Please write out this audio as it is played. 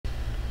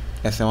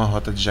Essa é uma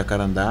rota de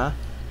Jacarandá.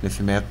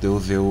 Nesse método eu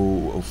usei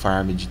o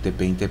farm de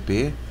TP em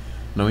TP.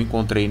 Não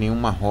encontrei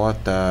nenhuma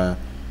rota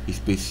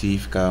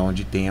específica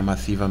onde tenha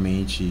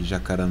massivamente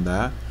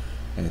Jacarandá.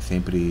 É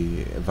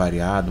sempre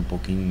variado, um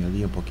pouquinho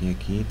ali, um pouquinho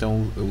aqui.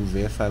 Então eu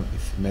usei esse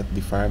método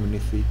de farm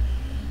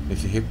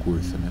nesse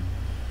recurso,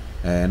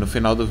 né? No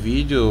final do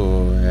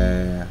vídeo,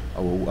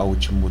 a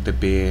último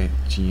TP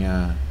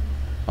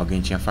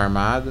alguém tinha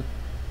farmado,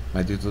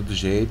 mas de todo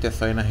jeito é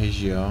só ir na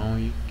região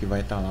e que vai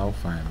estar lá o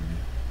farm, né?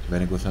 Se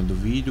estiverem gostando do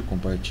vídeo,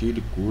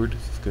 compartilhe, curta,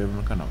 se inscreva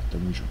no canal.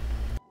 Tamo junto.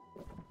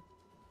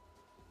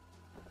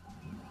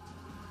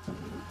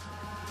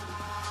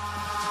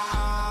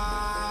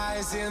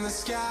 Eyes in the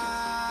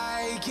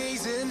sky,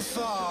 gazing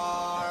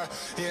far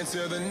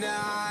into the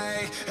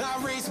night.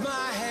 I raise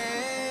my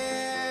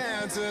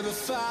hand to the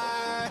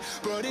fire,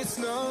 but it's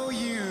no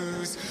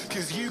use,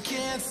 'cause you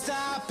can't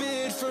stop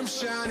it from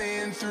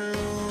shining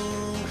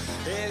through.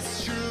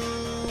 It's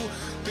true,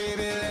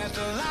 baby, let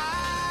the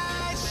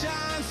light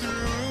shine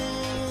through.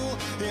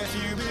 If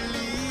you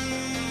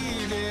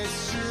believe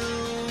it's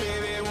true,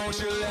 baby, won't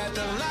you let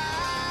the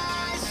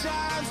light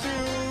shine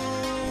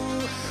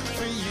through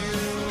for you.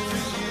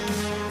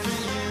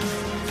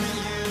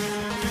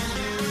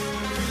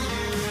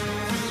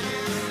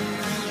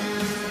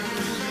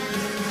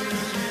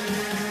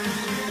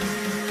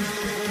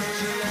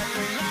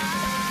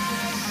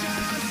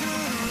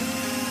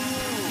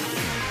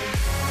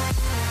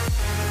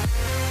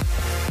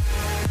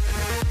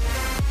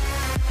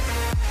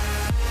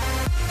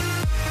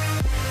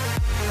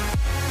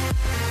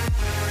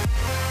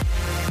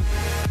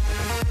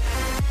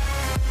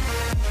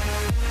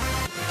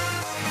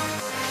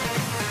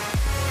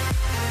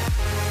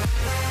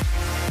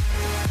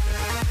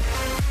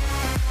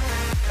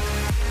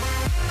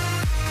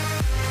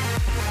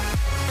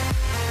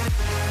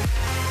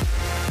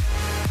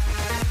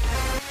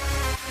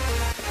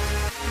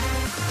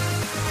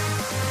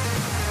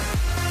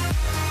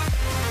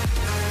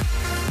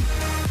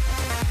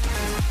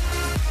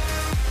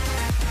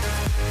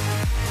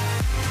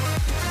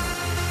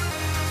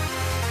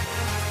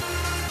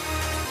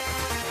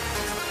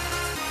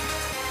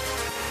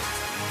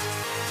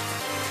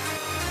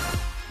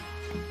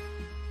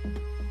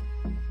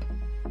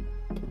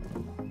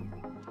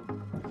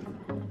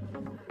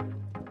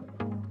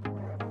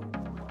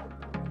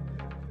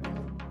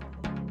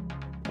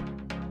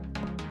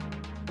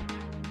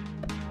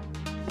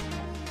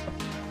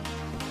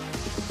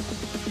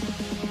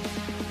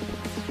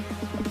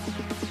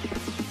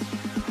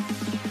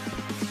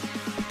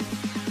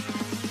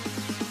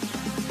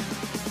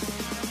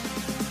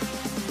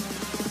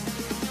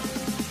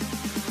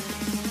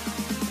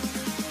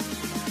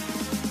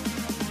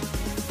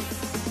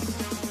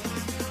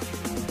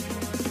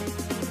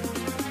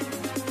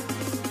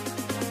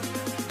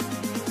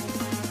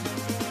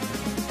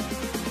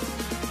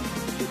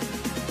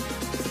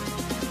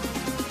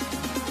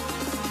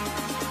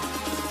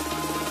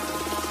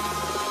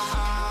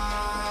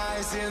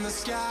 In the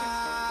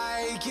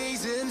sky,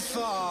 gazing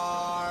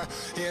far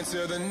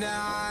into the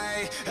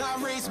night. I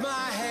raise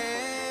my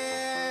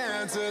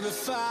hand to the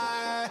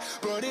fire,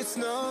 but it's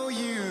no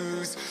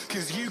use,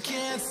 'cause you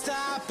can't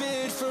stop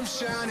it from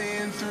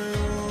shining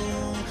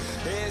through.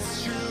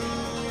 It's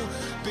true,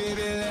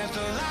 baby, let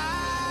the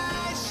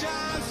light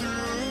shine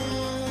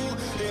through.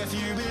 If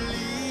you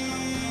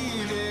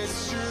believe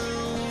it's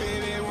true,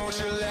 baby, won't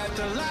you let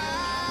the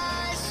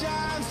light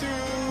shine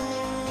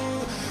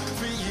through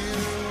for you.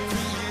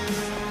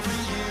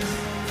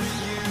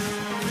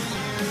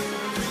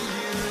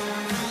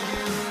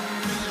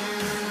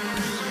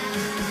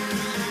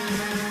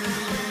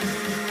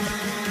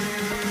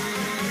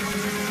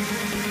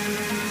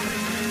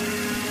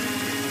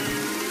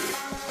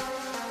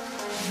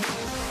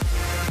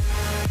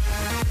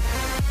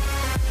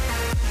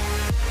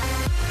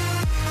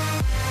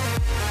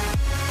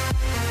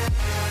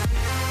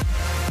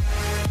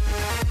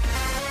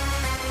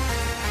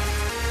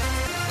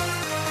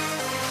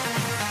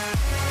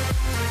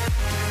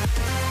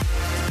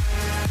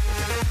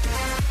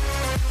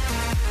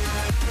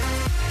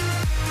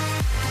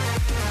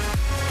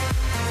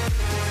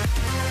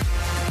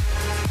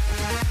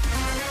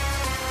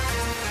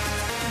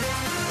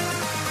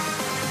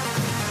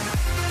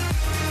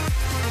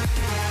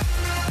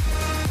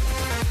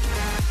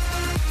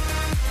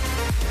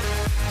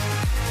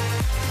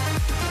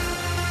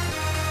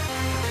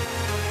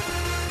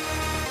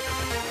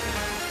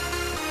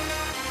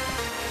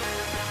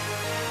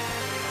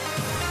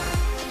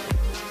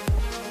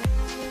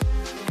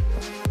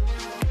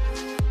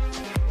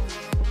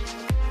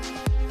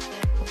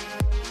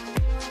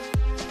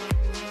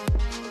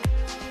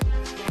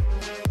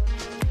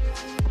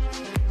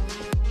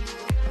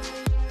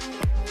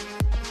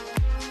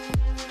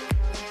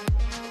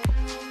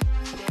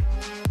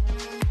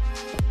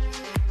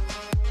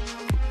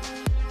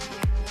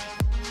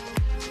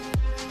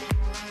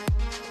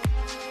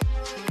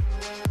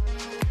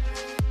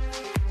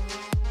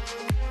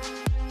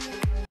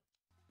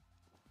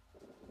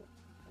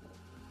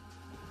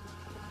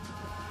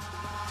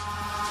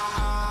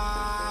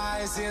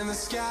 in the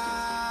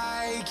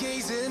sky,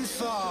 gazing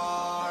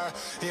far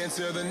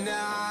into the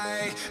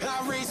night.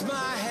 I raise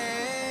my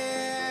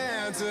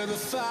hand to the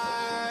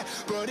fire,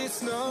 but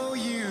it's no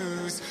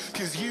use,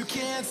 'cause you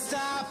can't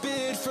stop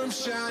it from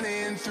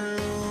shining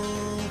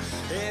through.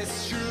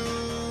 It's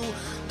true,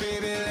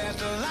 baby, let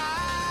the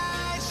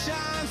light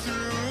shine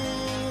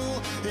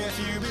through. If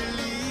you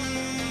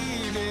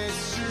believe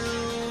it's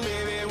true,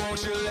 baby,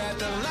 won't you let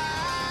the light